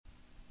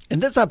In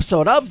this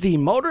episode of the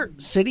Motor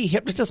City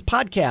Hypnotist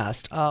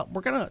podcast,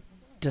 we're going to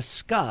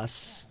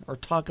discuss or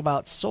talk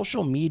about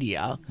social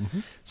media,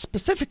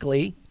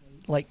 specifically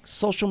like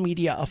social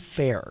media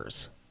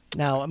affairs.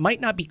 Now, it might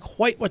not be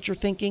quite what you're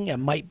thinking. It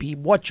might be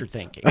what you're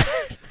thinking.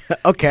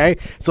 Okay,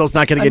 so it's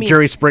not going to get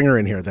Jerry Springer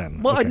in here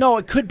then. Well, okay. no,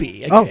 it could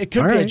be. It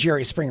could be a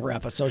Jerry Springer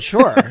episode,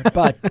 sure,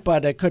 but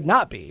it could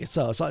not be.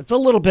 So it's a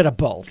little bit of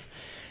both.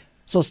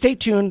 So stay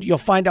tuned. You'll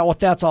find out what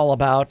that's all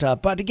about.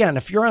 But again,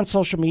 if you're on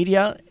social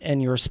media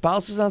and your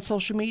spouse is on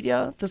social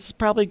media, this is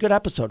probably a good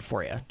episode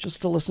for you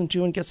just to listen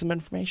to and get some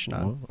information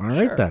on. All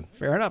right, then.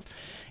 Fair enough.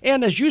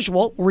 And as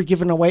usual, we're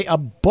giving away a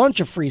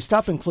bunch of free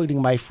stuff,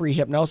 including my free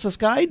hypnosis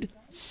guide.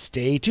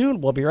 Stay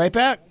tuned. We'll be right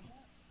back.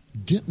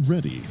 Get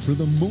ready for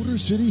the Motor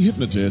City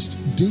Hypnotist,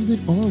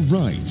 David R.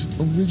 Wright,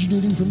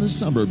 originating from the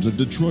suburbs of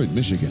Detroit,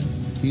 Michigan.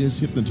 He has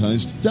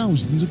hypnotized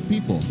thousands of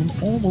people from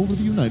all over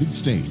the United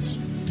States.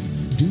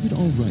 David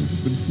R. Wright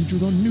has been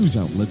featured on news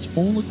outlets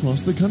all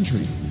across the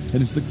country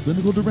and is the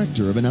clinical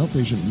director of an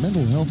outpatient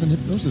mental health and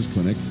hypnosis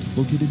clinic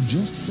located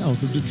just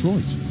south of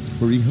Detroit,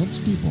 where he helps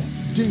people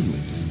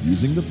daily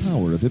using the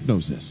power of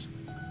hypnosis.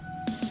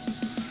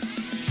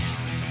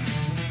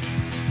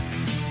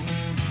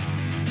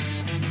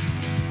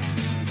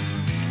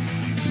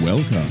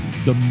 Welcome,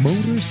 the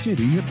Motor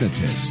City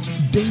Hypnotist,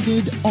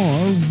 David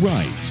R.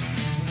 Wright.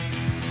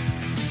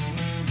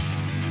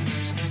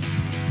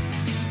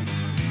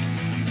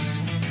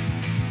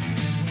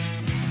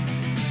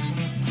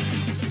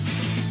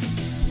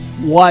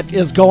 What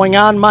is going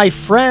on, my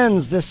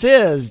friends? This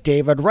is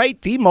David Wright,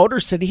 the Motor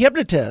City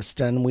Hypnotist,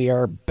 and we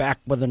are back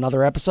with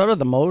another episode of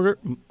the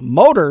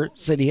Motor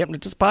City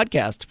Hypnotist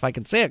podcast, if I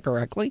can say it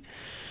correctly.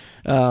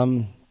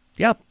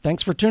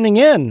 Thanks for tuning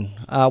in.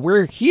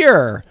 We're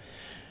here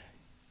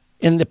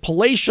in the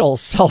palatial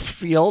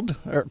Southfield,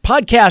 or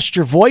Podcast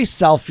Your Voice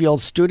Southfield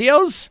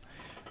Studios,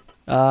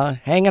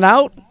 hanging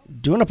out,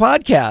 doing a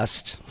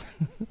podcast.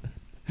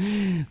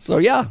 So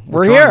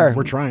we're here.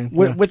 We're trying.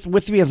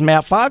 With me is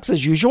Matt Fox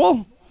as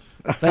usual.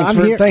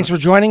 Thanks for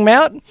joining,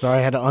 Matt. Sorry,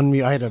 I had to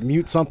unmute. I had to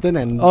mute something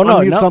and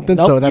unmute something.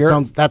 Nope, so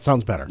that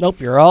sounds better.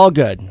 Nope, you're all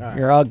good.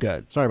 You're all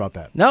good. Sorry about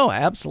that. No,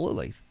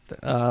 absolutely.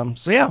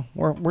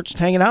 We're just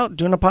hanging out,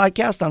 doing a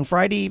podcast on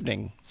Friday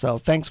evening. So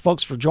thanks,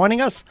 folks, for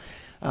joining us.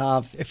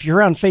 If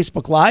you're on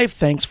Facebook Live,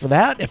 thanks for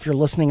that. If you're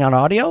listening on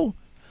audio,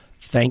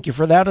 thank you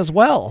for that as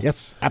well.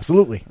 Yes,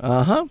 absolutely.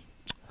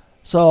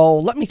 So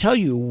let me tell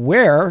you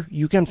where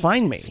you can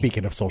find me.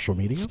 Speaking of social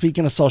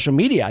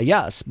media,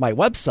 yes, my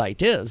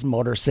website is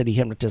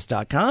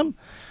motorcityhypnotist.com.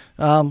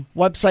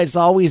 Website is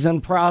always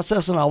in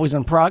process and always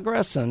in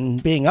progress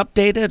and being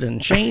updated and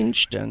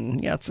changed,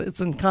 and it's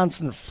in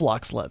constant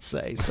flux, let's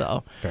say.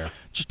 So fair.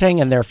 Just hang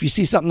in there. If you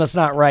see something that's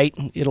not right,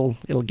 it'll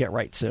get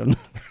right soon.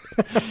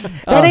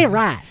 That ain't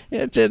right.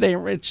 It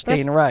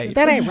ain't right.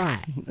 That ain't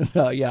right.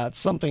 It's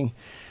something.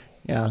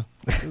 Yeah,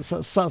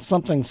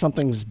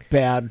 something's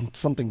bad.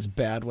 Something's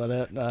bad with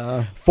it.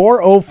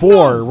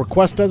 404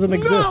 request doesn't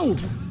exist. No,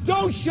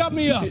 don't shut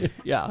me up.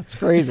 Yeah, it's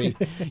crazy.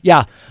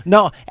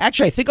 No,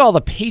 actually, I think all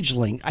the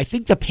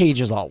the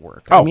pages all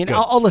work. Oh, I mean, good.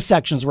 all the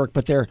sections work,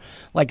 but they're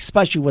like,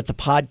 especially with the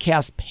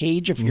podcast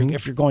page. If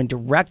you're going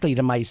directly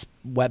to my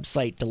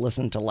website to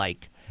listen to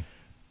like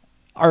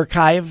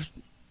archive.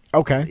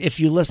 Okay. If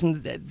you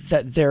listen,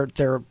 that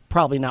they're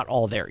probably not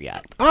all there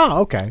yet. Oh,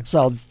 okay.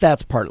 So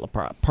that's part of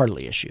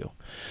the issue.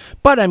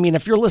 But I mean,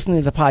 if you're listening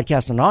to the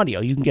podcast on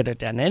audio, you can get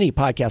it on any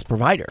podcast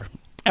provider.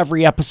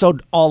 Every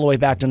episode, all the way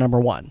back to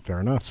number 1. Fair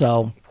enough.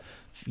 So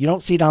if you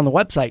don't see it on the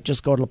website,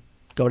 just go to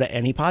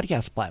any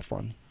podcast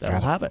platform.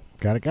 That'll have it.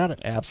 Got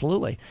it.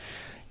 Absolutely.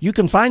 You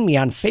can find me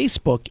on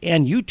Facebook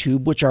and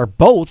YouTube, which are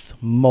both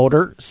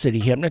Motor City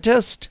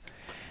Hypnotist,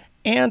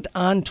 and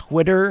on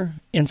Twitter,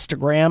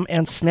 Instagram,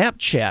 and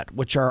Snapchat,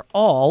 which are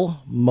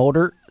all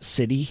Motor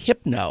City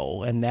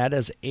Hypno, and that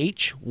is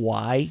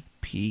HYPNO.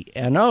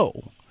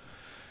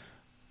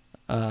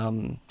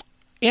 And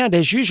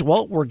as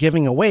usual, we're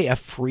giving away a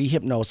free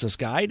hypnosis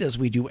guide, as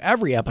we do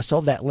every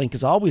episode. That link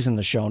is always in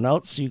the show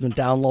notes, so you can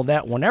download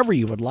that whenever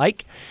you would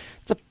like.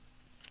 It's a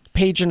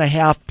 1.5-page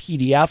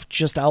PDF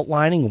just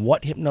outlining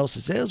what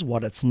hypnosis is,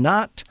 what it's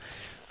not,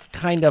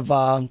 kind of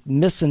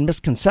myths and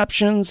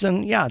misconceptions,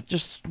 and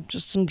just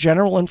some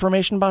general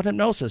information about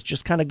hypnosis.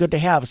 Just kind of good to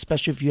have,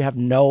 especially if you have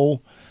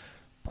no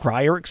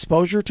prior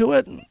exposure to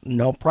it,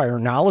 no prior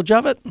knowledge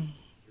of it.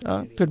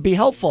 Could be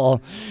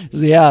helpful.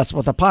 Yes,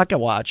 with a pocket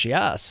watch.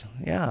 Yes.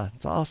 Yeah,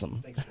 it's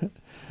awesome.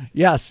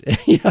 Yes,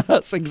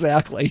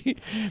 exactly.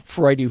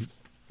 Freud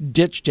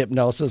ditched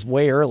hypnosis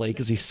way early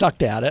because he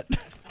sucked at it.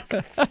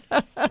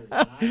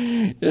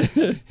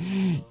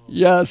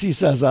 Yes, he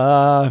says,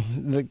 all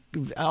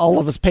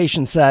of his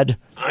patients said,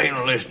 I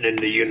ain't listening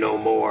to you no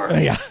more.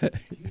 Yeah.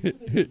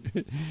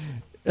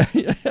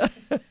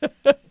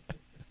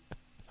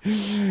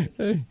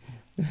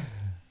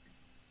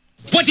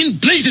 What in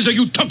blazes are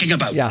you talking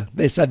about? Yeah,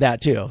 they said that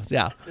too.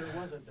 Yeah. There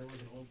was an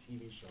old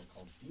TV show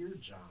called Dear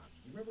John.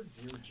 You remember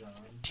Dear John?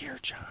 Dear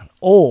John.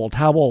 Old.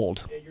 How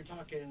old? Yeah, you're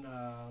talking,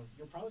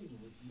 you're probably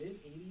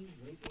mid-80s,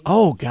 late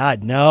Oh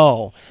God,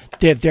 no!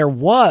 There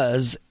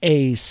was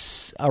a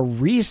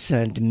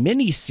recent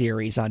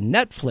miniseries on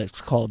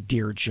Netflix called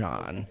Dear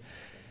John.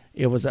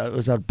 It was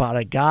about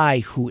a guy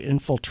who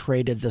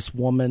infiltrated this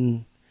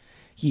woman.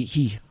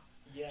 He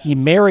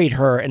married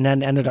her and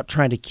then ended up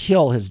trying to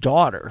kill her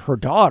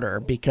daughter,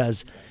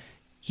 because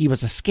he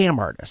was a scam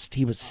artist.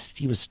 He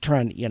was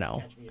trying,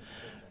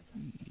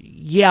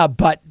 yeah,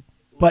 but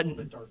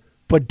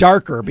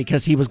darker,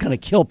 because he was going to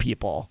kill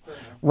people.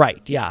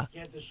 Right, yeah.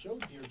 Yeah, the show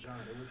Dear John,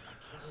 I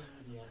can't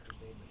remember the actor's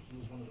name, but he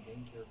was one of the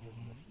main characters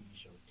in the TV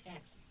show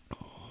Taxi,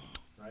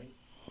 right?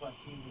 But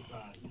he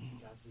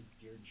got this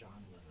Dear John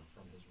letter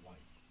from his wife.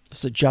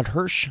 Is it Judd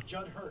Hirsch?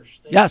 Judd Hirsch.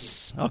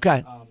 Yes,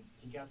 okay.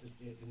 He got this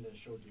in the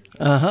show Dear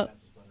John. He got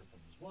this letter from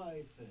his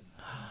wife, and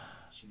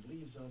she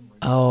leaves him. Right.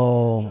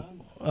 Oh,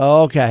 John,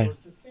 okay. He goes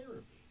to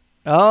therapy.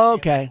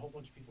 Okay. And a whole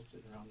bunch of people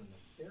sitting around, and the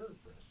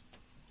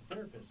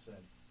therapist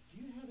said,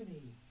 "Do you have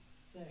any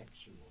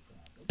sexual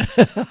problems?"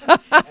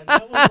 And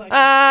that was like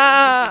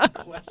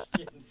a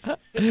question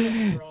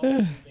for all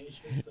the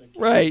patients that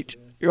came Right. to-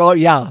 Oh,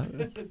 yeah.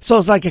 So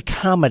it's like a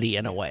comedy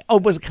in a way. Oh,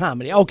 it was a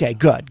comedy. Okay,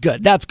 good.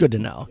 That's good to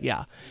know.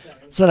 Yeah.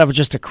 Instead of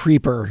just a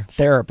creeper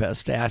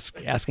therapist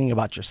asking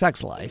about your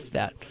sex life.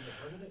 That.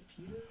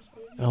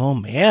 Oh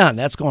man,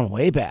 that's going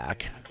way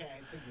back.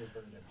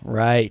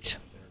 Right.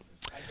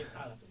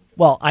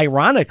 Well,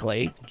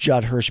 ironically,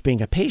 Judd Hirsch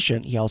being a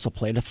patient, he also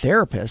played a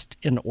therapist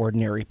in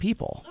Ordinary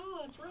People. Oh,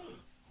 that's right.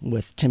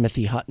 With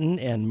Timothy Hutton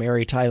and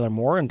Mary Tyler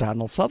Moore and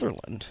Donald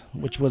Sutherland,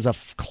 which was a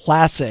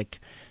classic.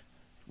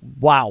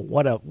 Wow,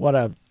 what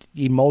a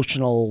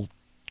emotional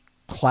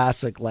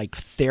classic, like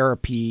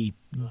therapy,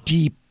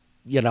 deep,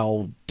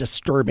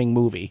 disturbing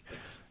movie.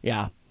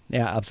 Yeah,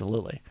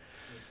 absolutely.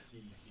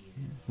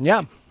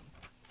 Yeah.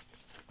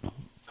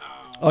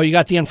 Oh, you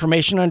got the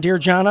information on Dear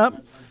John up?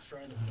 I'm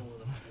trying to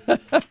pull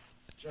it up.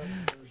 Judd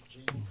Hirsch,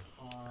 Jane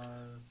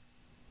Carr,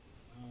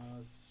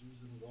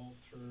 Susan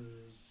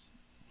Walters,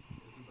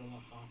 Isabella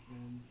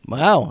Hoffman.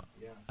 Wow.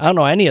 Yeah. I don't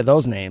know any of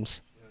those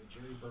names.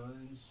 Jerry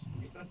Burns.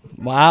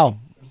 Wow.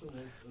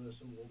 There's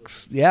some older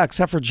Yeah,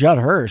 except for Judd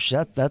Hirsch.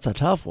 That's a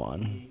tough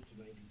one. 8 to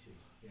 92.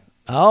 Yeah.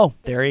 Oh,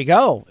 there you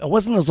go. It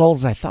wasn't as old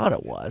as I thought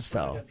it was,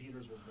 though. That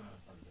Peters was not a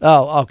part of it.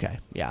 Oh, okay.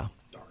 Yeah.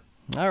 Darn.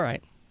 All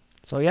right.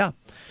 So, yeah.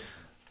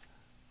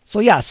 So,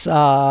 yes.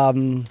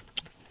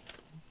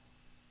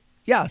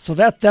 Yeah, so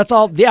that's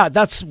all. Yeah,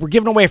 we're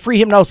giving away a free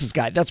hypnosis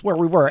guide. That's where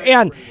we were.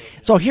 And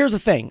so here's the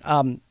thing.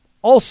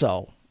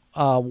 Also,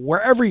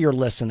 wherever you're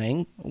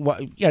listening,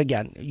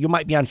 again, you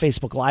might be on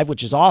Facebook Live,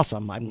 which is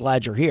awesome. I'm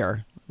glad you're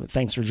here.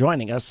 Thanks for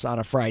joining us on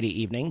a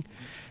Friday evening.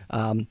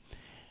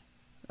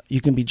 You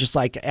can be just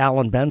like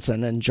Alan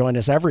Benson and join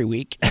us every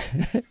week,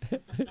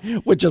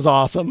 which is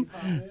awesome.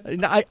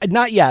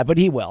 Not yet, but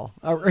he will.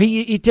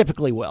 He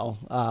typically will.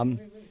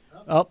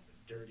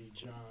 Dirty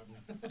John.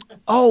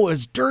 Oh, it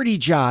was Dirty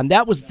John.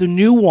 That was the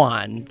new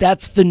one.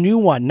 That's the new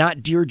one,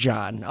 not Dear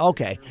John.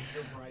 Okay.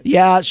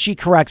 Yeah, she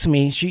corrects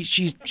me.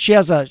 She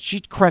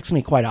corrects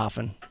me quite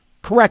often.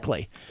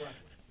 Correctly.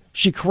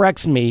 She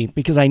corrects me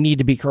because I need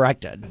to be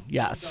corrected.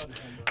 Yes.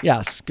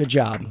 Yes. Good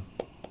job.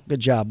 Good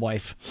job,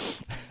 wife.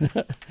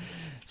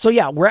 So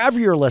yeah, wherever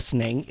you're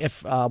listening,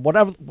 if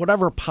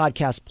whatever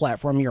podcast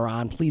platform you're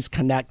on, please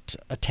connect,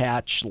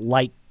 attach,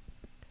 like,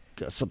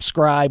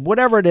 subscribe,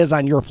 whatever it is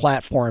on your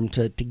platform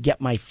to get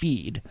my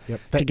feed,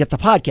 to get the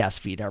podcast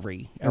feed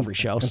every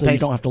show, so you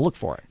don't have to look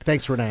for it.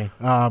 Thanks, Renee.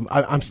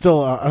 I'm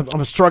still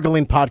I'm a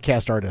struggling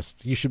podcast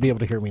artist. You should be able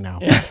to hear me now.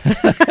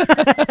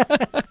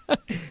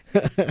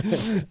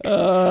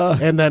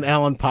 And then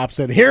Alan pops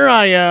in. Here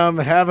I am.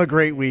 Have a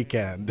great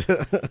weekend.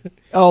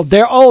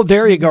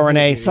 There you go,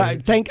 Renee. So,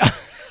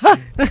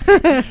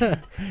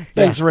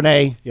 thanks,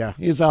 Renee. Yeah,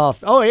 he's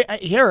off. Oh,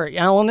 here,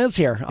 Alan is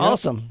here. Yep.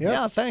 Awesome. Yep.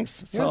 Yeah,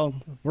 thanks. So,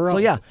 we're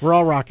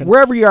all rocking.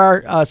 Wherever you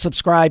are,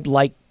 subscribe,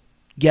 like,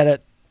 get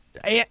it.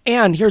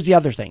 And here's the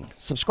other thing: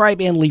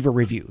 subscribe and leave a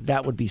review.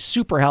 That would be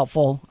super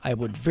helpful. I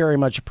would very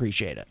much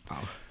appreciate it.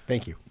 Oh,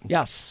 thank you.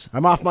 Yes.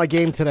 I'm off my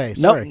game today.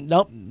 Sorry.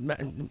 Nope.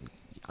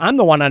 I'm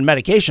the one on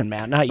medication,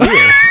 Matt, not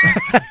you.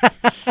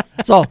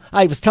 So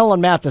I was telling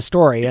Matt the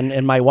story,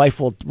 and my wife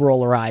will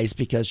roll her eyes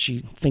because she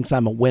thinks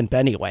I'm a wimp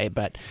anyway.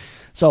 But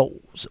so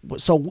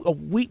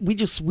we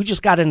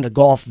just got into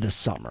golf this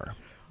summer,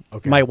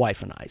 my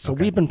wife and I. So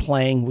we've been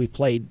playing. We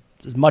played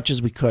as much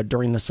as we could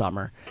during the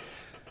summer.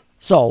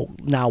 So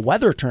now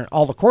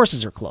all the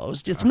courses are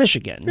closed. It's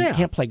Michigan. Yeah. You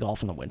can't play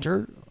golf in the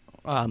winter.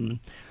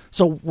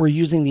 So we're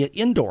using the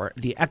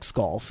X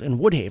Golf in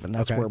Woodhaven.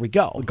 That's where we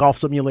go. Golf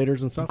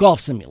simulators and stuff?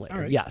 Golf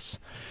simulator, right. Yes.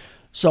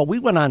 So we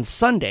went on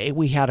Sunday.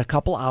 We had a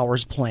couple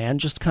hours planned,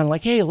 just kind of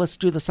like, hey, let's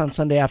do this on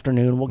Sunday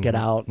afternoon. We'll get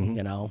out and,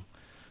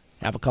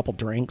 have a couple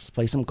drinks,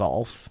 play some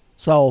golf.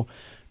 So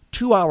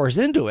 2 hours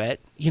into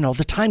it,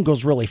 the time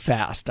goes really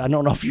fast. I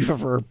don't know if you've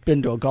ever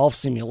been to a golf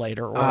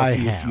simulator or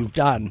if you've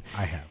done.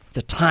 I have.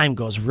 The time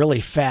goes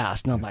really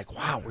fast. And I'm like,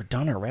 wow, we're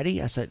done already?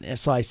 I said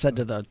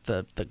to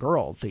the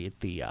girl,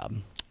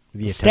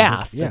 the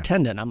staff, the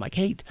attendant, I'm like,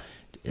 hey,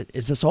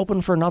 is this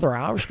open for another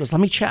hour? She goes,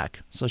 let me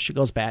check. So she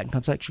goes back and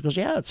comes back. She goes,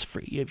 yeah, it's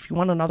free. If you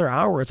want another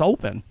hour, it's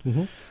open.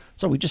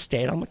 So we just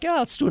stayed. I'm like, yeah,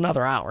 let's do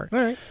another hour.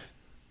 All right.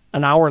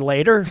 An hour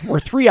later, we're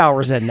 3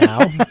 hours in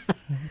now.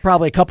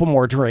 Probably a couple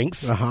more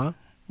drinks. I'm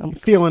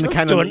feeling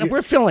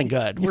we're feeling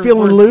good. We're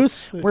feeling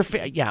loose. We're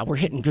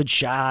hitting good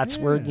shots.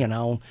 Yeah.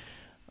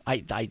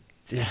 We're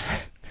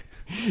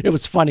it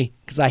was funny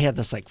because I had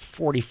this like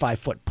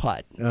 45-foot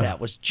putt that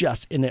was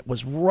and it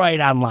was right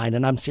on line,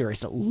 and I'm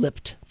serious, it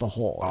lipped the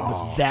hole. It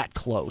was that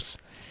close.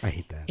 I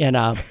hate that. And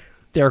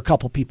there were a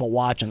couple people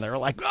watching. They were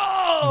like,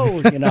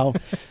 oh,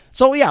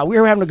 So yeah, we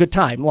were having a good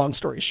time. Long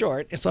story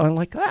short, so I'm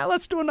like,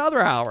 let's do another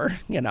hour.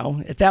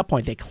 At that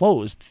point they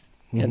closed.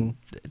 And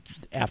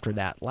after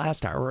that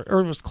last hour, or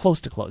it was close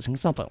to closing,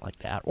 something like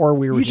that, or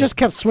we were just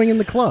kept swinging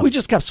the club. We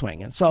just kept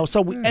swinging. So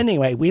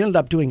anyway, we ended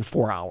up doing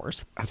 4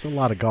 hours. That's a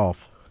lot of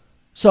golf.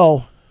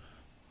 So,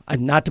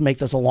 not to make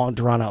this a long,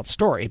 drawn-out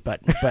story,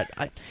 but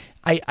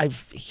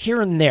I've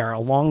here and there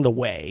along the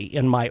way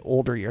in my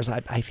older years,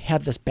 I've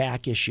had this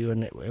back issue,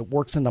 and it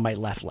works into my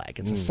left leg.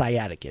 It's a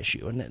sciatic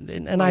issue,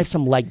 and I have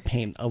some leg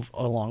pain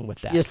along with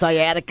that. Your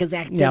sciatica's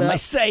acting up. My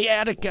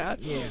sciatica.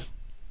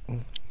 Yeah.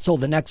 So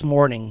the next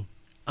morning,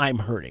 I'm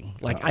hurting.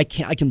 Like I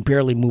can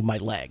barely move my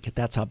leg.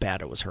 That's how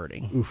bad it was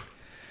hurting. Oof.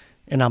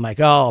 And I'm like,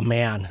 oh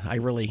man, I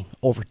really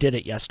overdid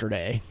it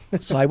yesterday.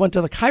 So I went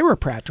to the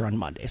chiropractor on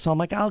Monday. So I'm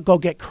like, I'll go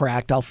get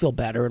cracked. I'll feel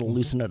better. It'll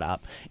loosen it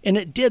up. And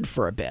it did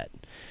for a bit.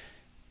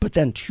 But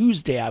then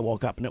Tuesday I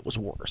woke up and it was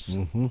worse.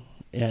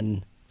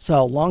 And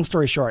so long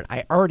story short,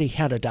 I already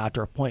had a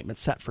doctor appointment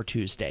set for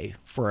Tuesday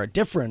for a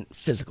different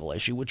physical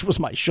issue, which was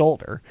my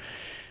shoulder.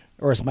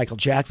 Or as Michael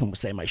Jackson would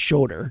say, my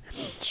shoulder.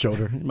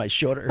 My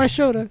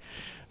shoulder.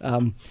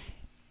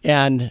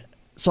 And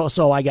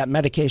so I got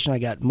medication. I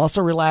got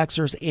muscle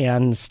relaxers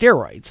and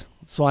steroids.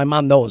 So I'm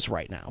on those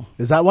right now.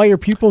 Is that why your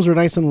pupils are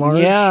nice and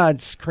large? Yeah,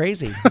 it's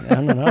crazy. I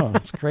don't know.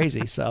 It's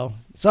crazy. So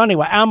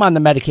anyway, I'm on the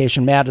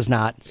medication. Matt is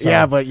not. So,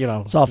 yeah, but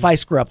So if I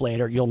screw up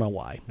later, you'll know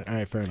why. All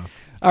right, fair enough.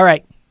 All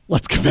right.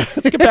 Let's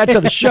get back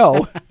to the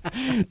show.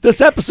 This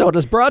episode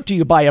is brought to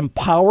you by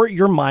Empower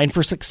Your Mind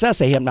for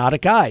Success, a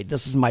hypnotic guide.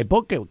 This is my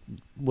book. It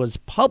was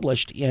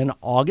published in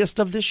August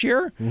of this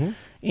year,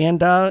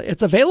 and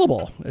it's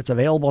available. It's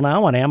available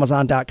now on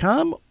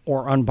Amazon.com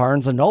or on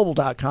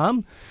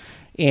BarnesandNoble.com,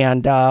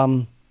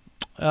 and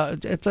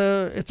it's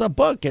a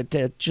book.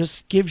 It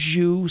just gives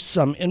you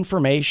some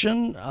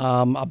information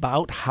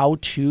about how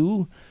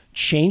to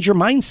change your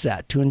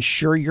mindset to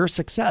ensure your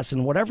success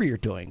in whatever you're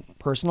doing,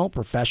 personal,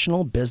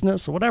 professional,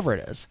 business, whatever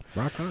it is.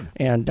 Rock on.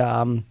 And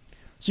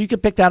so you can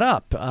pick that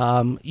up.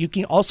 You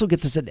can also get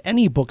this at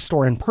any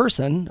bookstore in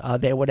person.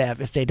 They would have,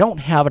 if they don't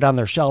have it on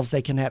their shelves,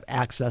 they can have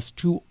access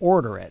to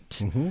order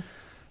it.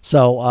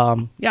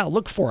 So,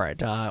 look for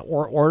it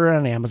or order it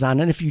on Amazon.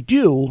 And if you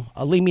do,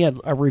 leave me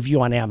a review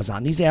on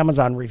Amazon. These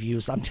Amazon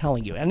reviews, I'm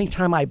telling you,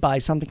 anytime I buy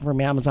something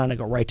from Amazon, I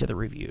go right to the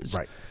reviews.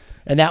 Right.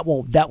 And that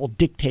will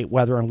dictate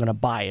whether I'm going to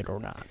buy it or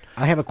not.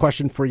 I have a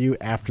question for you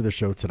after the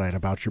show tonight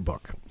about your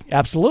book.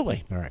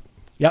 Absolutely. All right.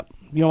 Yep.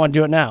 You don't want to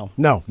do it now?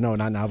 No,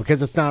 not now,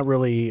 because it's not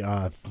really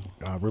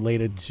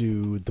related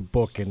to the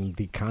book and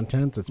the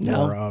contents. It's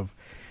more of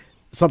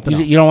something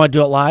else. You don't want to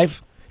do it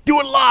live? Do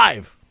it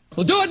live!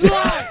 We'll do it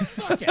live!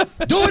 Fuck it.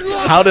 Do it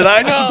live! How did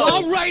I know?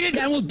 I'll write it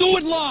and we'll do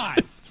it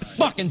live!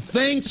 Fucking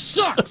thing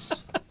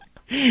sucks!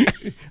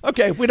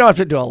 Okay, we don't have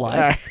to do it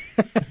live.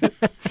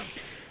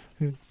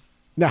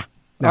 Nah.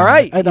 All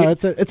right. I know,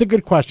 it's a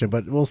good question,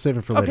 but we'll save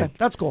it for later. Okay,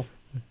 that's cool.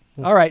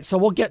 All right, so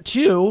we'll get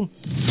to...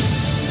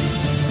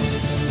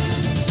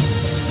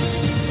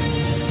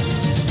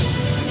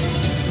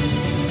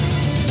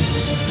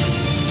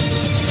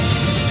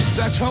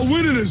 That's how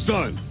winning is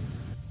done.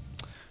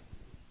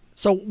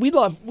 So we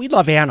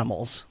love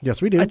animals.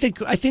 Yes, we do. I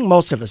think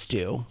most of us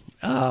do.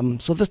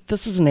 So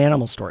this is an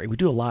animal story. We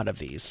do a lot of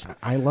these.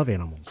 I love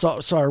animals.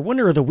 So our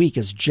winner of the week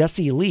is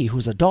Jessie Lee,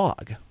 who's a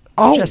dog.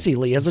 Oh, Jessie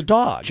Lee is a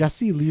dog.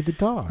 Jessie Lee the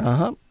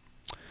dog.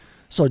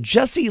 So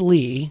Jessie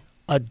Lee,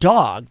 a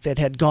dog that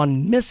had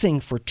gone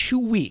missing for 2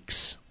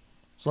 weeks.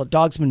 So the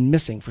dog's been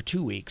missing for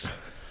 2 weeks.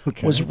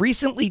 Okay. Was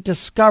recently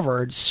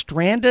discovered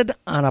stranded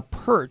on a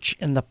perch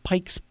in the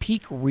Pikes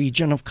Peak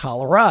region of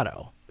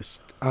Colorado.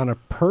 On a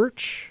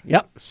perch?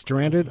 Yep.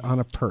 Stranded on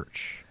a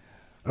perch.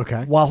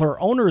 Okay. While her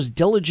owners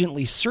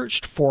diligently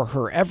searched for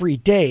her every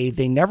day,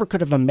 they never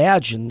could have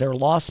imagined their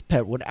lost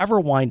pet would ever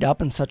wind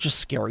up in such a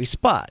scary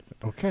spot.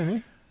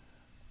 Okay.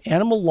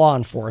 Animal Law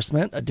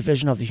Enforcement, a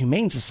division of the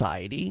Humane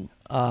Society,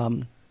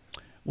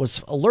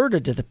 was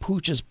alerted to the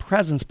pooch's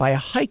presence by a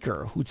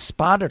hiker who'd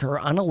spotted her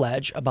on a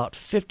ledge about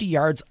 50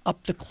 yards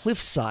up the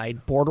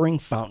cliffside bordering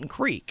Fountain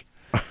Creek.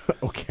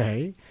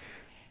 Okay.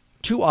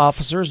 2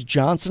 officers,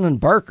 Johnson and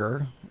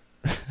Barker,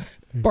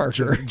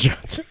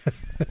 Johnson.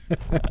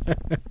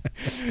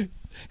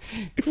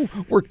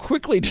 were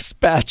quickly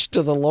dispatched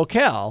to the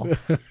locale.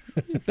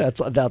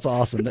 That's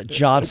awesome. That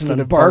Johnson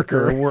and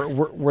Barker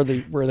were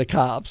the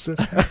cops.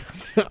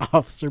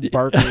 Officer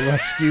Barker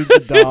rescued the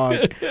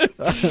dog.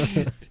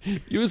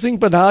 Using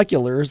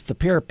binoculars, the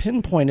pair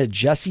pinpointed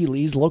Jesse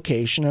Lee's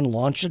location and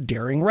launched a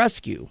daring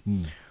rescue.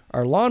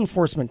 Our law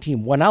enforcement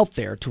team went out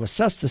there to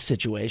assess the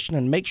situation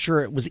and make sure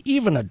it was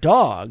even a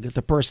dog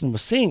the person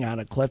was seeing on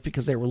a cliff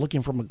because they were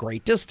looking from a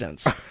great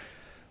distance.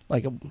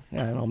 Like, I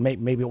don't know,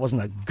 maybe it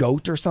wasn't a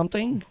goat or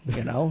something,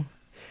 you know?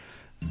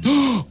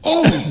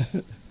 Oh,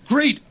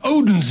 great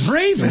Odin's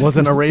raven. It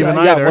wasn't a raven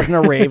Yeah, either. it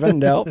wasn't a raven.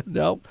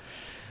 No.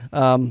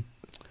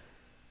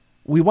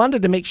 We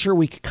wanted to make sure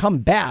we could come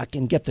back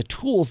and get the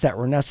tools that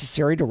were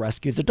necessary to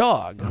rescue the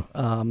dog.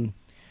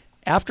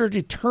 After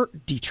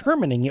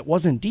determining it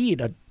was indeed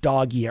a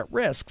doggy at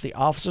risk, the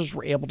officers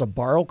were able to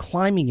borrow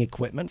climbing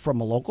equipment from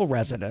a local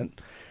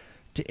resident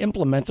to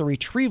implement the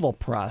retrieval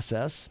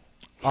process.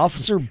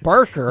 Officer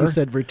Barker... You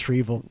said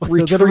retrieval.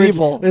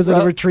 Retrieval. Is it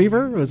a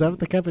retriever? Was that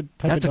the type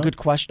That's a of dog? good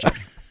question.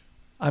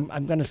 I'm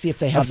going to see if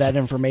they have that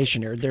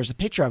information here. There's a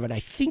picture of it. I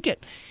think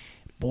it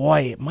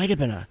might have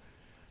been a...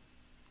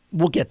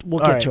 We'll get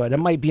right. to it. It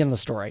might be in the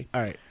story.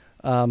 All right.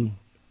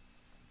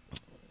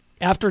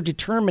 After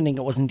determining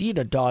it was indeed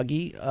a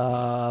doggy,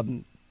 to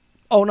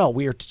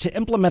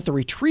implement the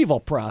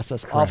retrieval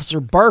process, Officer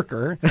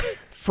Barker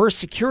first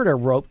secured a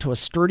rope to a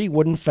sturdy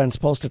wooden fence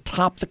post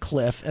atop the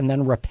cliff and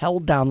then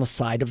rappelled down the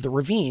side of the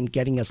ravine,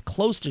 getting as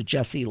close to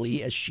Jessie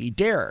Lee as she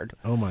dared.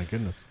 Oh, my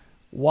goodness.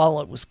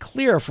 While it was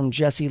clear from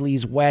Jessie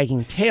Lee's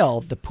wagging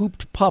tail, the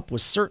pooped pup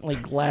was certainly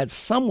glad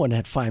someone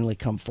had finally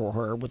come for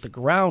her, with the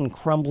ground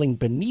crumbling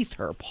beneath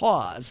her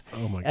paws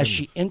as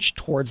she inched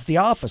towards the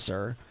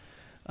officer.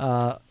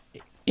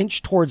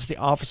 Towards the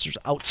officer's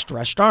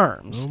outstretched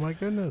arms. Oh, my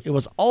goodness. It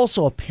was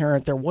also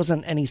apparent there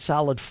wasn't any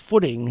solid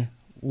footing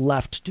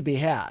left to be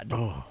had.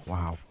 Oh,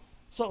 wow.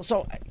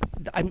 So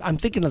I'm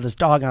thinking of this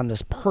dog on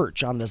this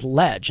perch, on this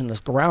ledge, and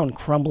this ground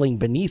crumbling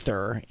beneath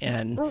her,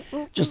 and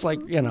just like,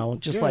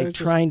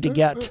 trying to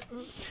get...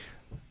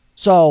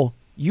 So,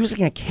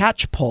 using a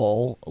catch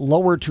pole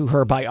lowered to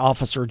her by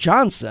Officer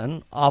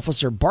Johnson,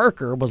 Officer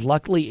Barker was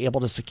luckily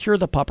able to secure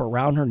the pup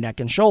around her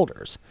neck and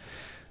shoulders.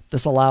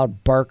 This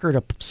allowed Barker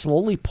to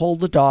slowly pull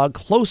the dog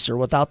closer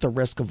without the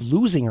risk of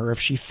losing her if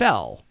she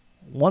fell.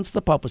 Once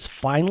the pup was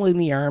finally in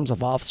the arms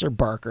of Officer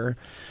Barker,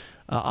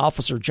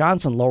 Officer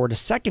Johnson lowered a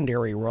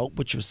secondary rope,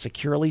 which was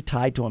securely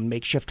tied to a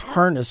makeshift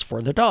harness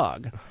for the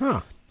dog.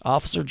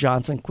 Officer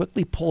Johnson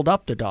quickly pulled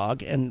up the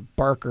dog, and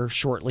Barker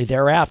shortly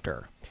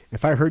thereafter.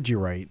 If I heard you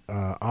right,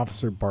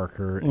 Officer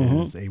Barker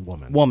is a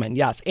woman. Woman,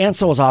 yes. And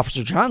so is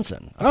Officer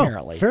Johnson,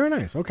 apparently. Oh, very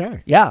nice.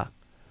 Okay. Yeah.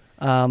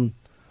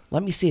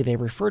 Let me see. They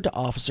referred to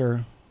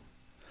Officer...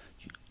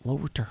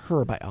 Lowered to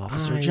her by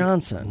Officer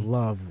Johnson.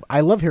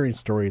 I love hearing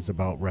stories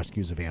about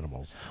rescues of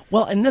animals.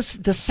 Well, and this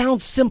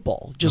sounds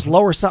simple. Just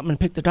lower something and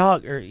pick the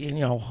dog, or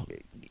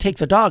take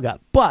the dog up.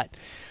 But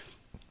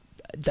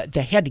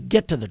they had to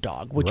get to the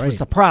dog, which was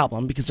the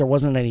problem, because there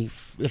wasn't any.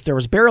 If there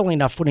was barely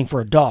enough footing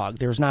for a dog,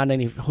 there's not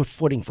any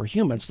footing for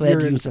humans. So they had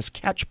to use this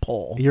catch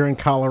pole. You're in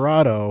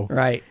Colorado,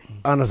 right?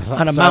 On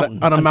a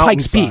mountain, on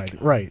Pikes side. Peak,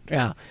 right?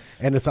 Yeah.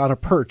 And it's on a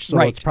perch, so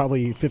it's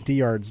probably 50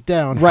 yards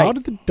down. Right. How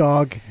did the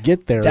dog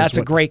get there? That's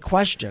a great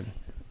question.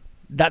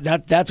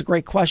 That's a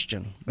great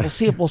question.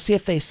 We'll see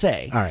if they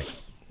say. All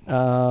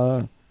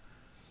right.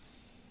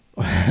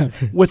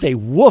 With a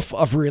woof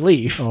of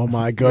relief. Oh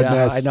my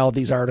goodness! Yeah, I know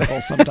these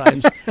articles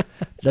sometimes.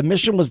 The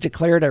mission was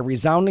declared a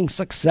resounding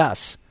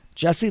success.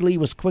 Jessie Lee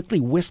was quickly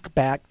whisked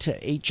back to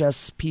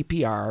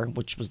HSPPR,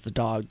 which was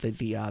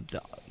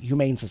the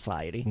Humane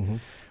Society. Mm-hmm.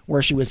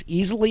 Where she was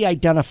easily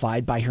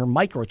identified by her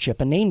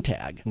microchip and name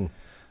tag.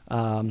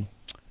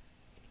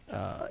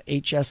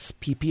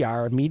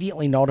 HSPPR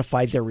immediately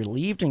notified their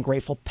relieved and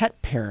grateful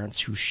pet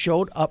parents, who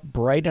showed up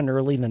bright and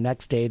early the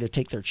next day to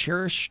take their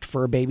cherished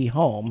fur baby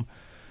home,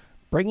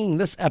 bringing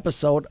this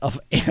episode of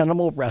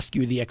Animal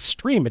Rescue, the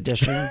Extreme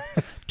Edition,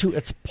 to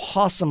its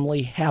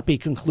possumly happy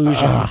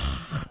conclusion.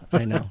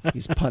 I know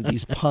these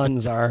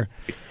puns are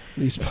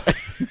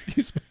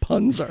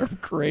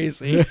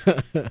crazy.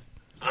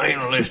 I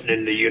ain't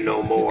listening to you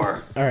no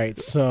more. All right,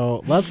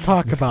 so let's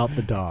talk about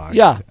the dog.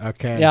 Yeah.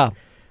 Okay. Yeah.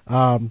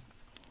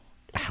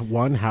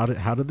 One, how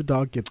did the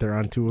dog get there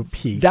onto a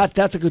peak?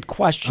 That's a good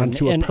question.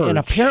 Onto a perch. And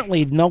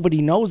apparently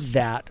nobody knows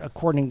that,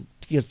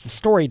 because the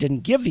story didn't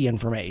give the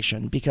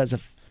information, because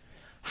of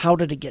how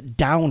did it get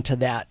down to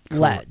that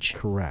ledge?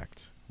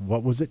 Correct.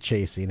 What was it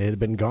chasing? It had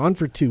been gone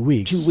for 2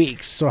 weeks. 2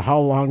 weeks. So how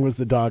long was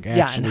the dog actually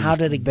Yeah, and how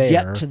did it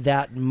get to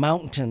that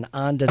mountain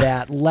onto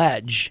that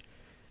ledge?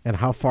 And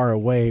how far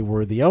away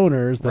were the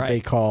owners that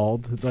they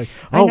called? Like,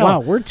 oh, wow,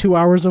 we're 2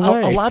 hours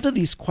away. A lot of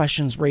these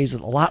questions raise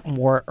a lot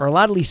more, or a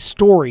lot of these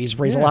stories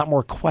raise a lot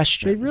more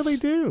questions. They really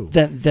do.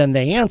 Than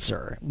they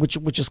answer, which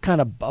is kind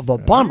of a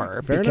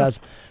bummer, because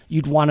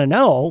you'd want to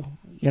know,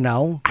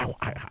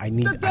 I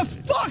need... What the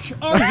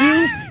fuck are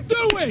you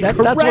doing? That's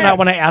what I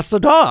want to ask the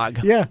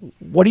dog. Yeah.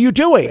 What are you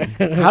doing?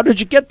 How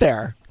did you get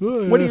there?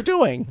 What are you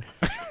doing?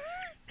 I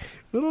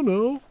don't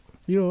know.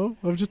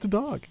 I'm just a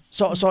dog.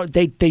 So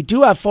they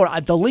do have photo.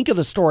 The link of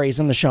the story is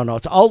in the show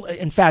notes.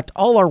 In fact,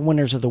 all our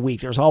winners of the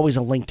week, there's always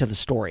a link to the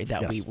story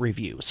that we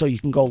review, so you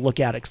can go look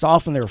at it. Because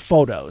often there are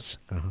photos,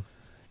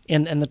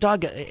 And the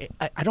dog,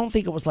 I don't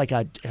think it was I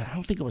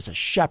don't think it was a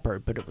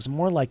shepherd, but it was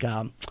more like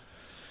it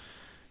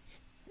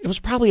was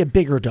probably a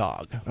bigger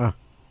dog.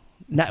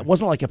 It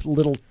wasn't like a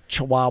little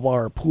chihuahua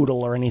or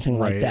poodle or anything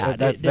like that.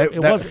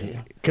 It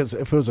wasn't, because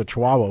if it was a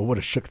chihuahua, it would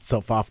have shook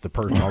itself off the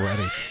perch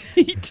already.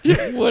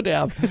 It would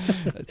have.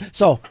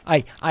 So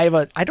I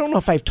don't know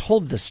if I've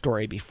told this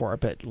story before,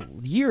 but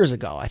years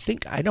ago,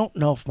 I don't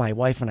know if my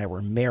wife and I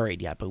were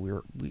married yet, but we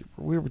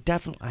were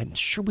definitely, I'm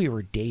sure we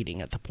were dating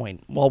at the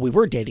point. Well, we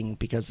were dating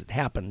because it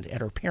happened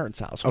at her parents'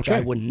 house, which I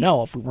wouldn't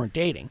know if we weren't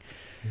dating.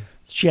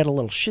 She had a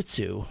little Shih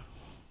Tzu.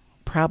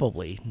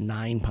 Probably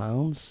 9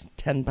 pounds,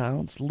 10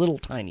 pounds, little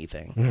tiny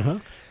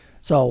thing.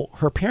 So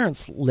her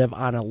parents live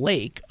on a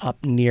lake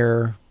up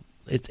near.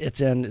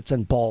 It's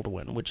in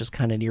Baldwin, which is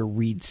kind of near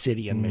Reed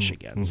City in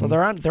Michigan. So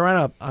they're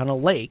on a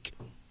lake,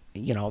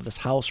 this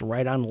house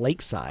right on the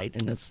lakeside,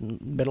 and it's in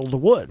the middle of the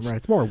woods. Right,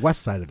 it's more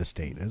west side of the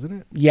state, isn't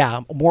it?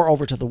 Yeah, more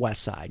over to the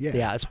west side.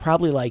 Yeah, it's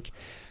probably like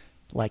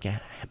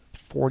a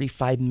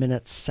 45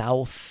 minutes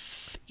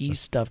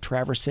southeast of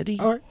Traverse City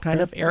kind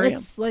of area.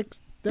 It's like.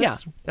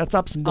 That's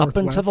up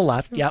and to the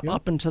left. Yep,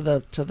 up and to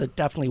the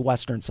definitely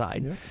western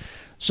side. Yeah.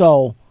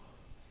 So,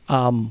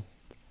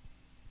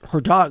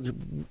 her dog.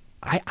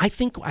 I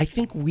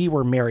think we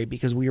were married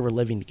because we were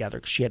living together.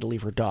 Because she had to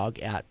leave her dog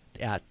at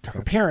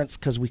her parents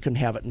because we couldn't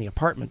have it in the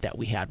apartment that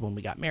we had when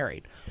we got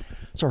married.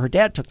 So her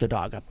dad took the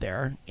dog up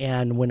there,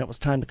 and when it was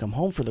time to come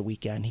home for the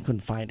weekend, he couldn't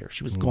find her.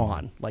 She was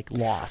gone, like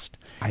lost.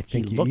 I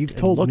think you've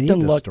told me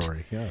this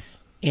story. Yes,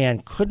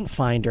 and couldn't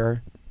find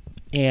her,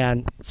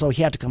 and so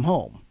he had to come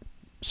home.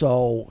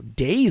 So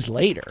days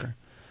later,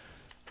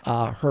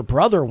 her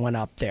brother went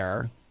up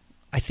there.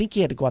 I think he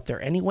had to go up there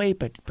anyway,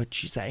 but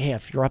she said, "Hey,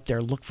 if you're up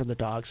there, look for the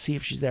dog, see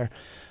if she's there."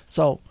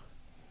 So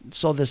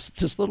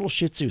this little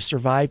Shih Tzu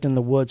survived in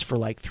the woods for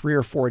like 3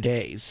 or 4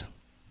 days,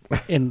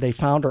 and they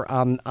found her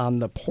on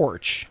the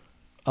porch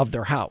of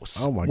their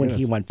house when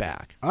he went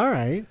back. All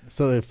right,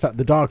 so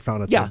the dog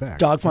found its way back. Yeah,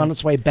 dog found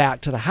its way back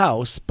to the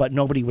house, but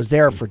nobody was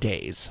there for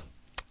days.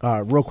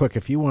 Real quick,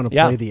 if you want to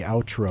play the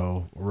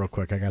outro real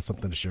quick, I got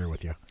something to share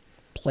with you.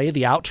 Play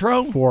the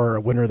outro? For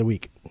Winner of the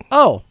Week.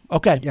 Oh,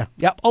 okay. Yeah.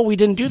 Yep. Oh, we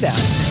didn't do that.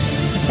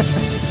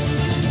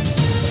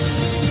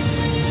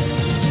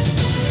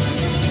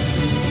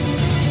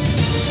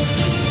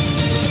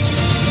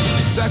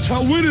 That's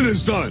how winning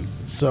is done.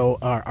 So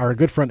our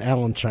good friend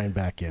Alan chimed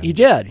back in. He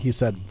did. He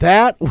said,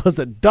 that was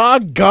a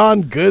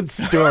doggone good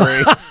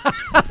story.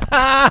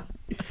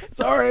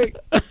 Sorry.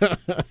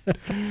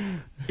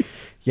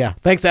 Yeah,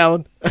 thanks,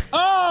 Alan.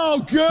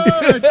 Oh,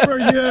 good for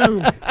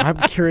you. I'm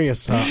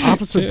curious.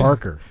 Officer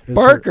Barker.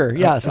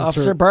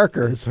 Officer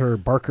Barker. Is her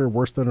Barker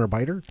worse than her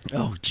biter?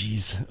 Oh,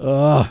 jeez.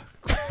 Ugh.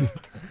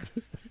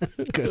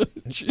 Good.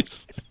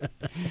 Jeez.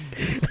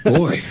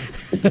 Boy,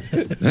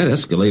 that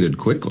escalated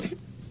quickly.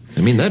 I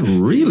mean, that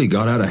really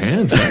got out of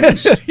hand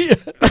fast.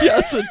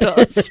 Yes, it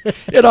does.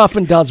 It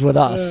often does with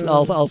us.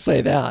 I'll say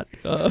that.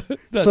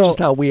 That's just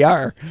how we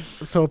are.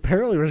 So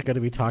apparently we're going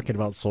to be talking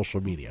about social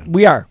media.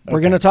 We are. We're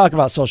going to talk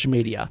about social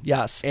media.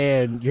 Yes.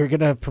 And you're going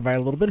to provide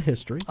a little bit of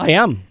history. I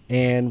am.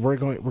 And we're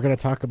going to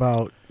talk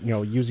about,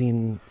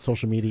 using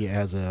social media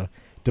as a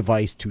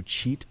device to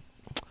cheat.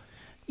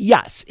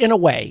 Yes, in a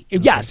way.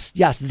 Okay.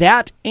 Yes,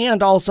 that,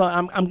 and also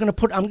I'm going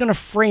to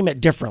frame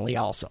it differently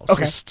also.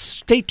 Okay. So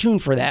stay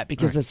tuned for that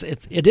because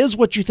it is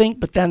what you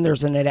think, but then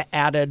there's an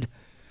added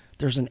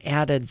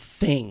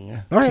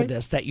thing to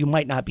this that you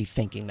might not be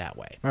thinking that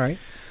way. All right.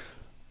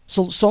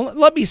 So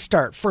let me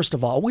start. First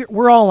of all,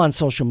 we're all on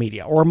social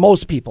media, or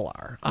most people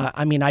are.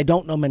 I mean, I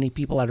don't know many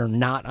people that are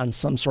not on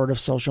some sort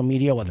of social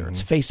media, whether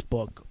it's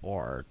Facebook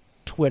or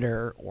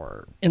Twitter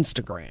or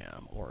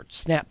Instagram or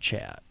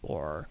Snapchat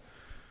or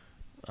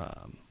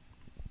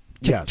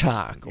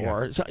TikTok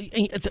or so,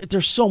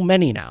 there's so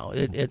many now.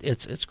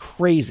 It's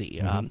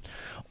crazy.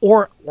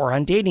 Or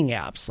on dating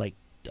apps like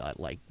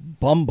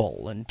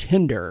Bumble and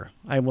Tinder.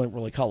 I wouldn't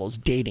really call those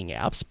dating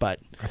apps, but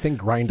I think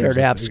Grindr. Third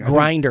apps.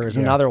 Grindr is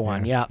another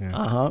one.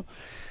 Yeah.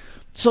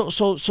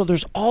 So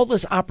there's all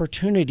this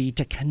opportunity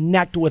to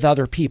connect with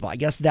other people. I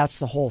guess that's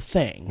the whole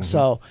thing.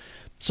 So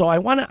I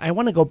want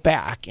to go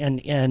back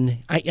and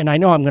I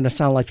know I'm going to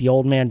sound like the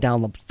old man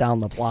down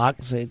the block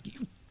and say,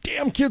 "You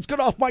damn kids, get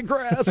off my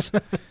grass."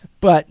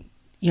 But,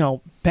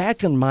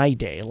 back in my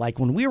day, like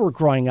when we were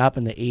growing up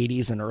in the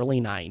 80s and early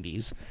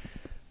 90s,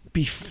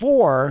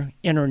 before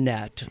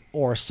internet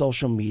or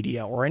social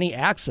media or any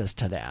access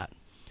to that,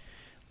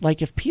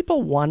 like if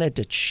people wanted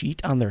to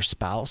cheat on their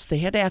spouse, they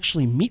had to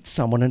actually meet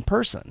someone in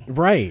person.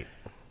 Right.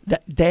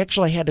 They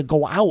actually had to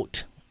go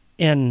out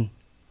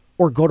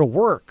or go to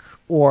work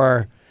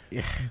or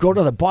go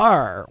to the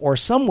bar or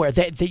somewhere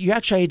that you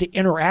actually had to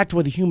interact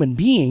with a human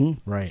being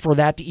for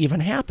that to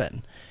even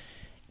happen.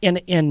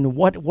 And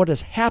what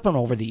has happened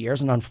over the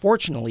years, and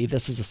unfortunately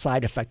this is a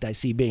side effect I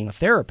see being a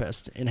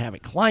therapist and having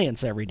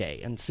clients every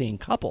day and seeing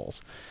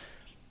couples,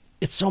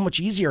 it's so much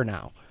easier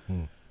now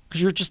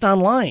because you're just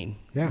online.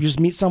 Yeah. You just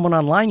meet someone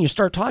online, you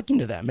start talking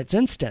to them. It's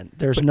instant.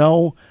 There's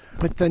no...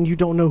 But then you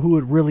don't know who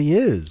it really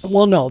is.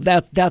 Well, no,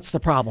 that's the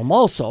problem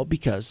also,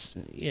 because,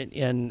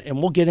 and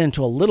we'll get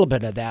into a little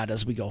bit of that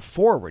as we go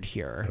forward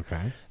here,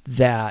 Okay.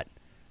 that,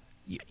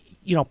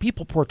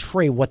 people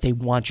portray what they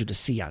want you to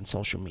see on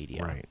social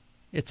media. Right.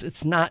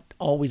 It's not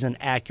always an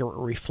accurate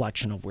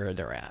reflection of where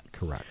they're at.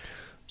 Correct.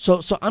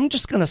 So I'm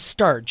just going to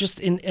start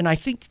and I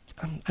think,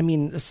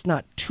 it's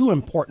not too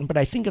important, but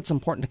I think it's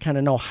important to kind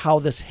of know how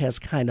this has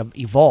kind of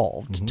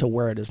evolved to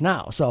where it is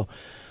now. So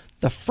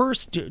the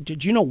first,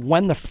 did you know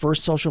when the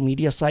first social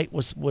media site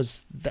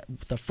was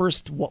the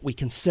first what we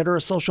consider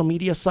a social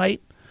media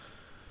site?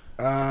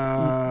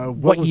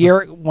 What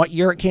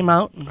year it came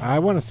out? I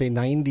want to say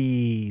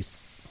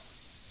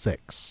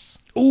 96.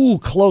 Ooh,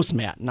 close,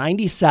 Matt.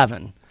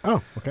 97.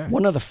 Oh, okay.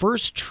 One of the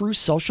first true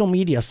social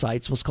media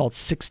sites was called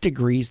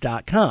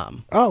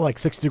 6degrees.com. Oh, like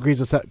 6 Degrees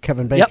of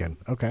Kevin Bacon.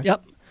 Yep. Okay.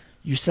 Yep.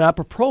 You set up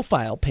a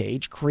profile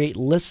page, create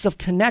lists of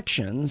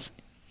connections,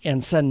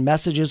 and send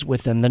messages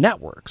within the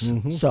networks.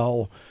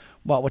 So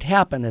what would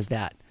happen is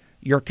that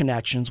your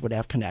connections would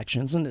have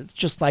connections, and it's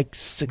just like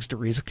 6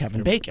 Degrees of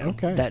Kevin Bacon.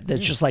 Okay.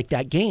 That's just like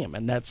that game,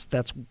 and that's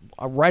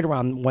right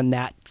around when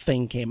that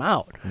thing came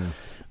out.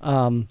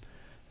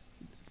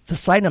 The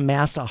site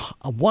amassed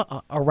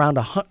around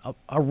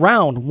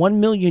 1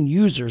 million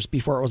users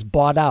before it was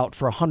bought out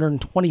for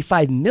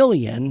 $125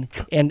 million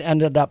and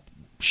ended up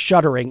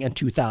shuttering in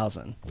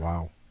 2000.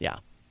 Wow. Yeah.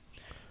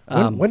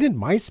 When did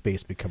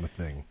MySpace become a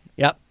thing?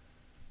 Yep.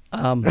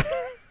 The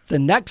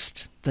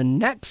next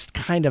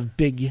kind of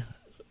big,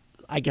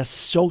 I guess,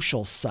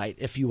 social site,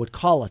 if you would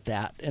call it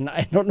that, and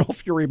I don't know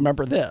if you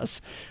remember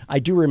this. I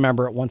do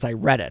remember it once I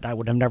read it. I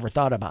would have never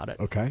thought about it.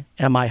 Okay.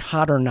 Am I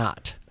hot or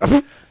not?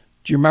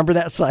 Do you remember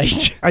that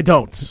site? I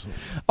don't.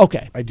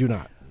 Okay. I do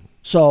not.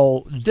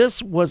 So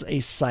this was a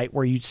site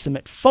where you'd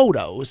submit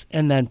photos,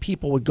 and then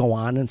people would go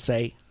on and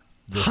say,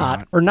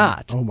 hot or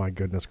not. Oh, my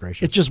goodness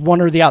gracious. It's just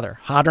one or the other,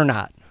 hot or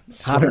not.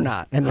 Hot or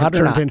not. And hot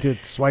it or turned not.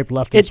 into swipe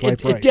left and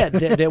swipe right. It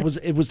did. It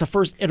was the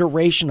first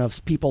iteration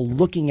of people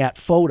looking at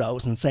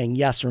photos and saying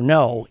yes or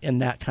no in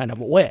that kind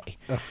of a way.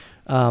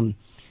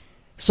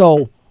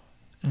 So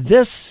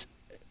this...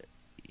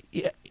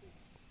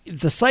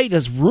 The site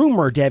is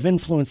rumored to have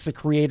influenced the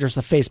creators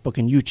of Facebook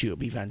and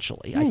YouTube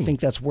eventually. I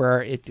think that's where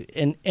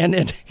and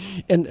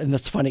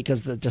that's funny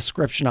because the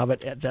description of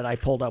it that I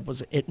pulled up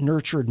was it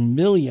nurtured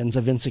millions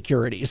of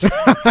insecurities,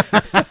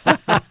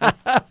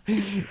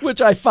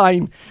 which I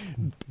find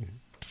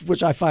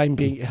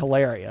being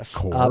hilarious.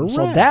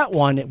 So that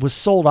one, it was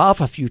sold off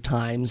a few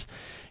times,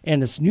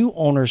 and its new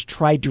owners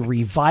tried to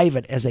revive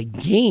it as a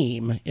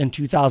game in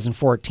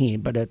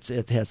 2014, but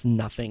it has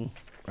nothing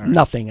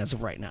as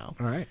of right now.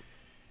 All right.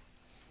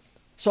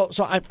 So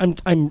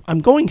I'm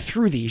going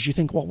through these. You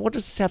think, well, what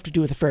does this have to do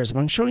with affairs?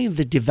 I'm showing you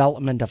the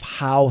development of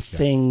how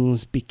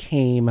things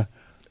became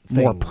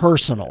more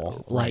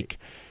personal. Like,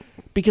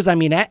 because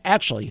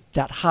actually,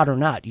 that hot or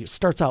not, it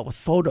starts out with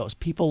photos,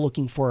 people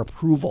looking for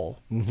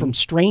approval from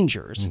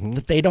strangers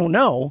that they don't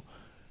know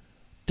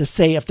to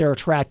say if they're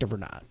attractive or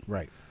not.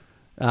 Right.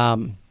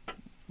 Amy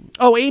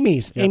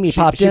She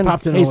popped in.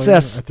 Popped in. Hey,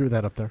 sis. I threw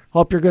that up there.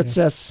 Hope you're good,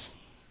 sis.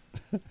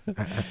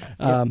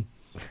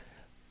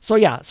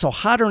 So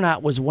hot or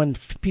not was when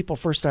people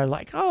first started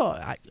like,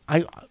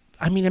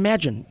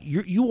 imagine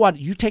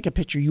you take a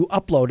picture, you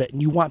upload it,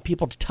 and you want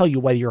people to tell you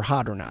whether you're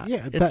hot or not.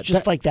 Yeah, it's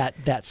just like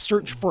that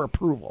search for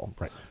approval.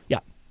 Right.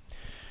 Yeah.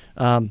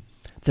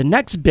 The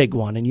next big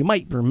one, and you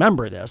might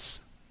remember this,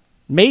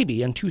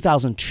 maybe in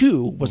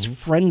 2002, was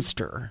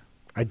Friendster.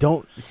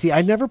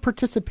 I never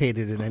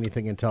participated in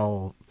anything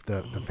until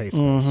the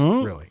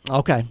Facebook, really.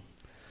 Okay.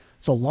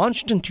 So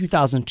launched in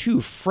 2002,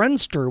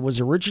 Friendster was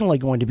originally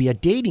going to be a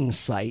dating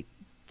site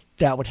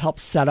that would help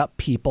set up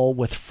people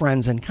with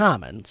friends in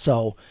common.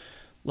 So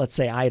let's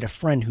say I had a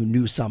friend who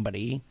knew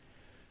somebody,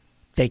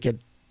 they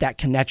could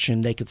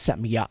set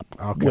me up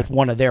with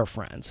one of their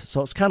friends.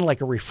 So it's kind of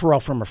like a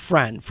referral from a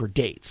friend for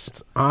dates.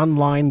 It's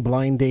online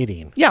blind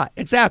dating. Yeah,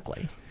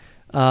 exactly.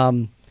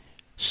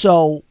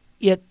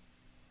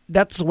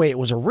 That's the way it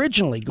was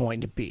originally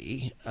going to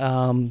be.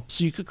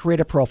 So you could create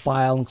a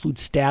profile, include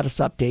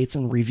status updates,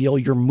 and reveal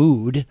your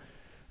mood.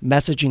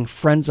 Messaging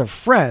friends of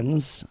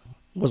friends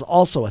was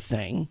also a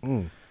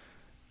thing.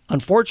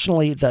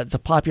 Unfortunately,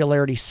 the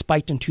popularity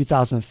spiked in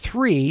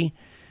 2003,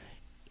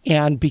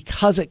 and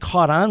because it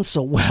caught on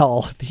so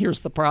well,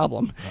 here's the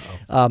problem.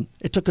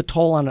 It took a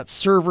toll on its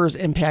servers,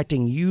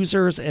 impacting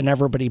users, and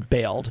everybody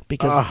bailed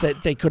because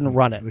they couldn't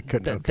run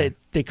it.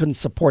 They couldn't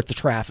support the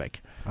traffic.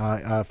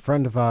 A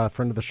friend of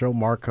the show,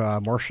 Mark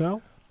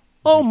Marshall.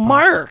 Oh,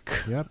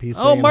 Mark. Yep, he's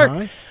saying Mark.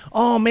 hi.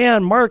 Oh,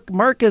 man,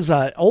 Mark is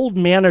an old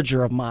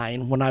manager of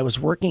mine when I was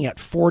working at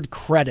Ford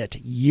Credit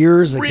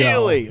years ago.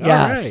 Really?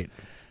 Yes. All right.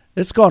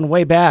 It's going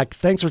way back.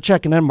 Thanks for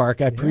checking in, Mark.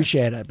 I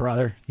appreciate it,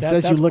 brother. He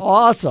says that's you look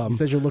awesome. He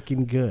says you're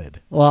looking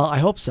good. Well, I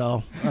hope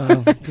so,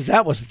 because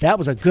that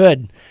was a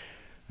good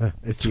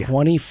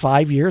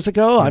 25 years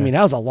ago. I mean,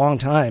 that was a long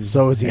time.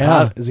 So is he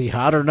hot? Is he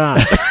hot or not?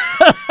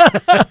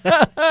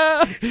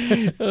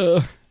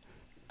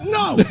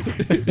 No!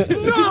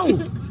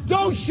 No!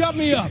 Don't shut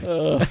me up!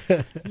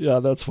 Yeah,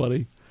 that's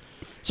funny.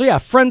 So yeah,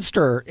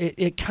 Friendster,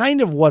 it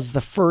kind of was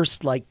the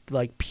first like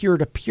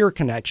peer-to-peer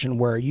connection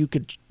where you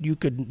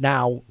could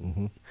now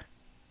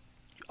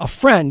a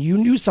friend, you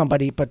knew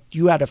somebody, but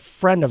you had a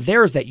friend of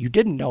theirs that you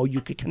didn't know, you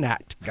could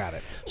connect. Got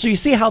it. So you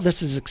see how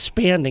this is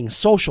expanding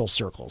social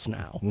circles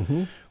now,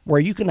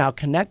 where you can now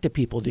connect to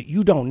people that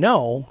you don't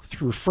know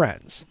through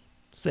friends.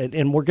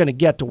 And we're going to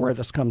get to where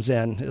this comes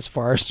in as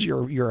far as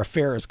your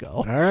affairs go.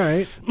 All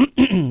right.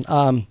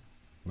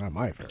 Not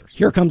my affairs.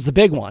 Here comes the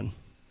big one.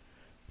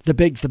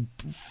 The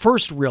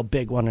first real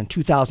big one in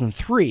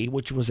 2003,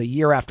 which was a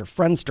year after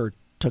Friendster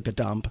took a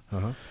dump.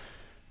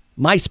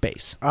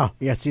 MySpace. Oh,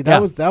 yeah. See,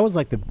 that was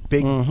like the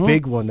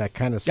big one that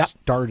kind of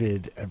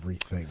started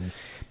everything.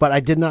 But I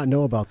did not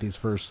know about these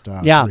first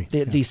three.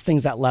 These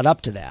things that led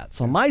up to that.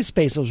 So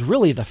MySpace was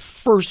really the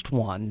first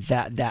one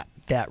that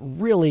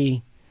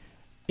really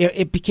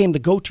it became the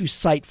go-to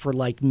site for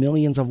like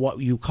millions of what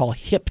you call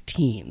hip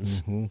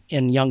teens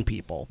and young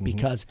people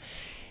because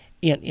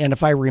and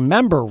if I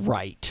remember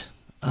right,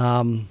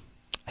 I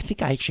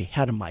think I actually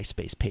had a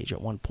MySpace page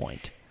at one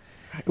point.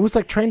 It was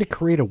like trying to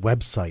create a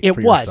website. It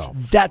for was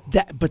yourself.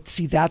 but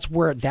see, that's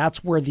where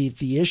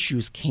the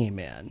issues came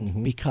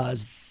in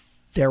because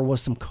there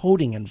was some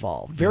coding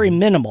involved, very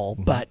minimal,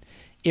 but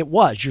it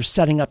was. You're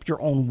setting up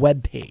your own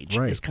web page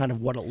is kind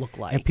of what it looked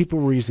like. And people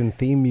were using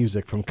theme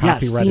music from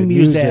copyrighted theme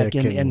music.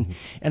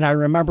 And I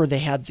remember they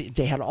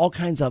had all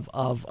kinds of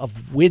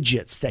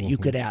widgets that you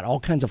could add, all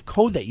kinds of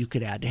code that you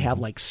could add to have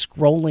like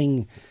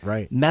scrolling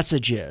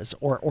messages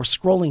or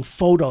scrolling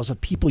photos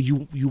of people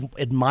you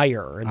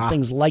admire and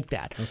things like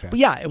that. Okay. But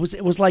yeah, it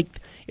was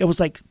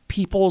like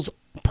people's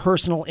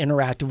personal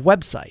interactive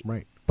website.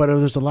 Right. But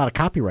there's a lot of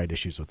copyright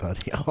issues with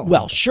that.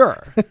 Well,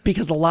 sure,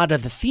 because a lot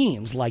of the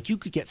themes, like you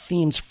could get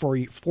themes for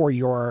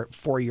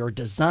your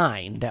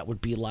design that would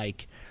be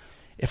like,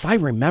 if I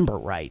remember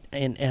right,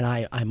 and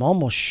I'm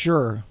almost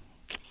sure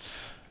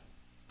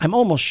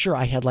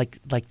I had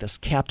like this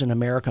Captain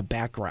America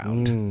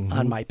background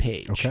on my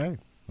page.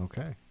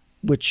 Okay.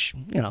 Which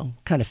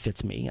kind of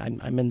fits me.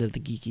 I'm into the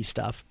geeky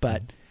stuff,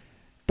 but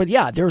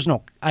yeah, there's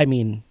no. I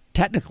mean.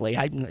 Technically,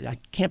 I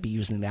can't be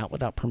using that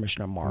without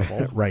permission of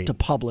Marvel to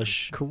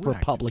publish for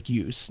public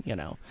use,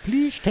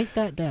 Please take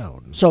that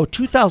down. So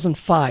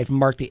 2005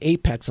 marked the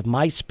apex of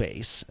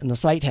MySpace, and the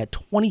site had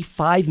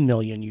 25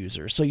 million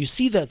users. So you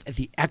see the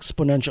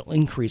exponential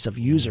increase of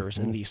users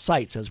in these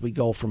sites as we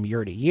go from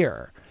year to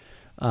year.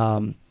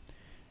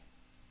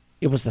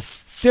 It was the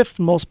fifth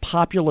most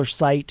popular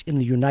site in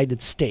the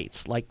United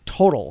States, like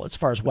total as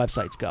far as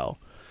websites go.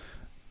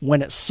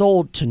 When it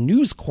sold to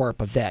News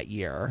Corp of that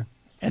year,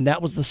 and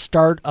that was the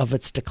start of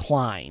its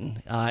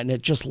decline, and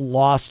it just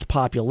lost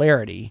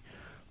popularity,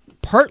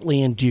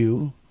 partly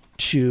due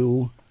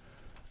to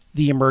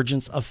the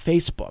emergence of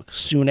Facebook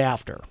soon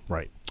after.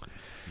 Right.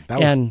 That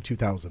was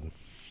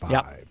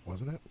 2005,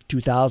 wasn't it?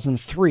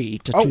 2003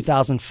 to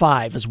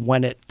 2005 is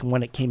when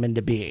it came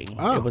into being.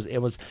 Oh.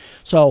 It was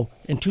so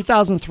in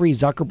 2003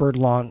 Zuckerberg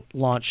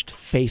launched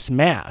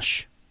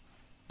FaceMash.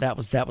 That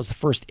was the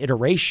first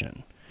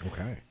iteration.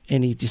 Okay.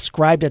 And he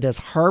described it as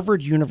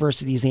Harvard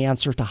University's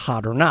answer to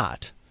Hot or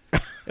Not.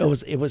 It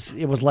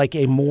was like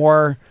a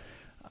more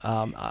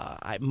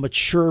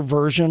mature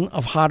version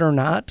of Hot or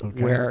Not,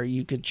 where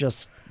you could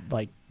just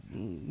like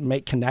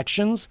make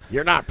connections.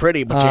 You're not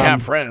pretty, but you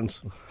have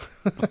friends.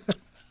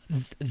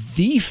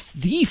 The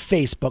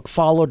Facebook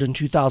followed in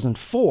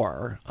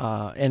 2004,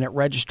 and it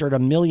registered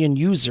 1 million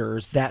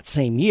users that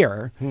same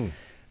year.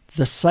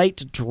 The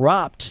site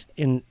dropped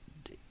in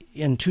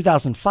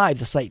 2005,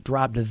 the site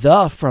dropped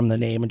the from the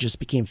name and just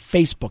became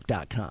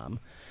Facebook.com.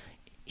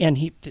 And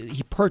he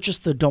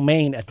purchased the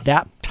domain at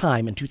that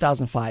time in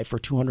 2005 for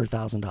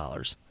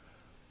 $200,000.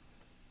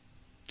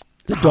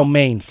 The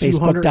domain,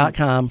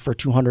 Facebook.com, for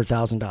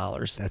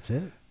 $200,000. That's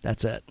it?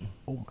 That's it.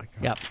 Oh, my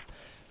God. Yep.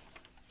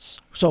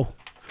 So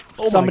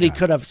somebody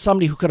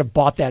who could have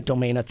bought that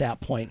domain at that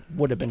point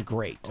would have been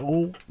great.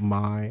 Oh,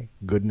 my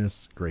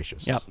goodness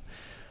gracious. Yep.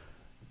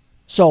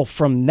 So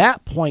from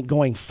that point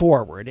going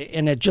forward,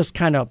 and it just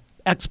kind of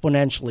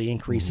exponentially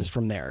increases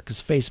from there,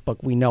 because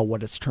Facebook, we know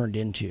what it's turned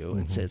into.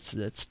 It's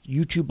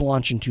YouTube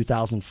launched in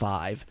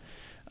 2005.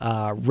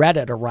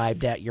 Reddit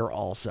arrived that year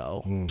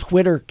also.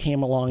 Twitter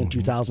came along in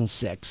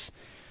 2006.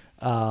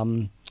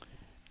 And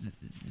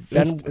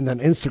then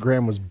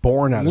Instagram was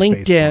born out of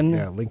LinkedIn. Facebook.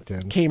 Yeah,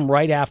 LinkedIn came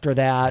right after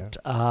that.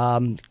 Yeah.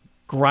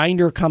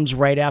 Grindr comes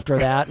right after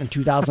that in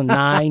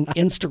 2009.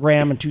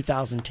 Instagram in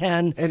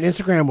 2010. And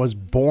Instagram was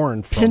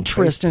born from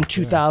Pinterest Facebook, in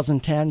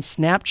 2010.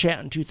 Snapchat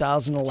in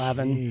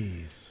 2011.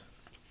 Jeez.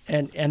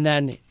 And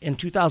then in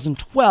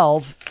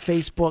 2012,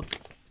 Facebook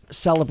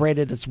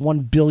celebrated its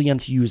 1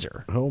 billionth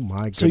user. Oh, my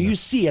goodness. So you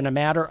see, in a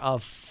matter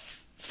of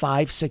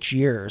 5-6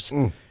 years,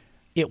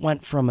 it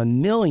went from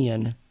 1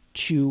 million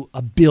to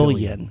 1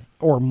 billion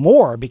or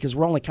more, because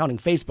we're only counting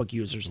Facebook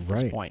users at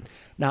this point,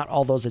 not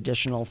all those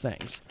additional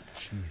things.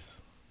 Jeez.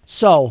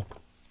 So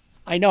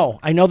I know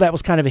that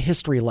was kind of a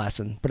history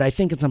lesson, but I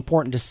think it's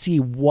important to see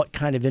what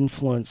kind of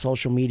influence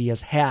social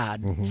media's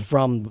had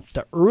from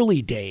the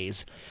early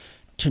days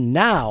to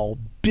now,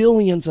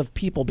 billions of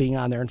people being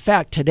on there. In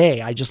fact,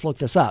 today, I just looked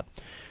this up.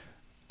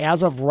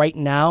 As of right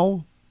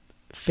now,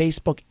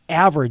 Facebook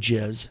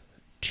averages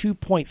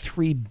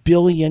 2.3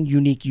 billion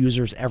unique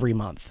users every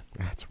month.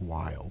 That's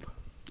wild.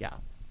 Yeah.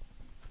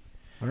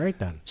 All right,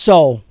 then.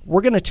 So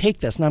we're going to take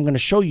this, and I'm going to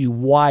show you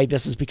why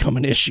this has become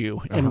an issue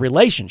in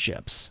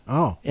relationships.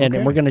 Oh, and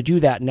okay. we're going to do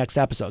that next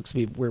episode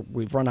because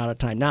we've run out of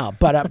time now.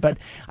 But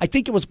I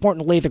think it was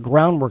important to lay the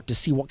groundwork to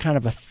see what kind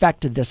of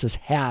effect this has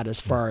had as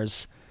far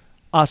as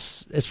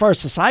us, as far as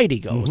society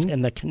goes,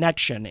 and the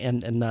connection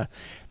and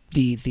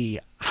the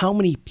how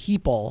many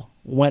people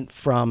went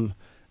from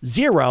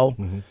zero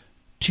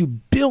to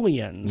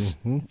billions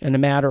in a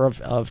matter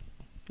of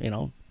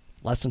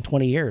less than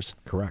 20 years.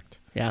 Correct.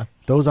 Yeah.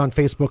 Those on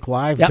Facebook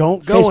Live, Yep.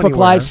 don't go Facebook anywhere.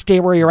 Live, stay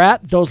where you're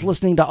at. Those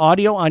listening to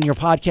audio on your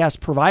podcast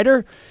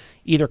provider,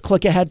 either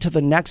click ahead to the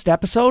next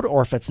episode,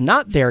 or if it's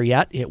not there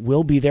yet, it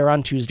will be there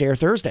on Tuesday or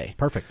Thursday.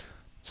 Perfect.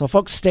 So,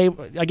 folks,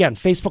 again,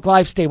 Facebook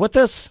Live, stay with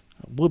us.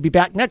 We'll be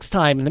back next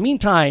time. In the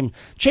meantime,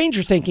 change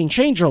your thinking,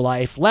 change your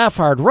life, laugh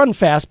hard, run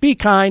fast, be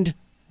kind.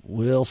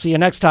 We'll see you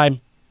next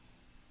time.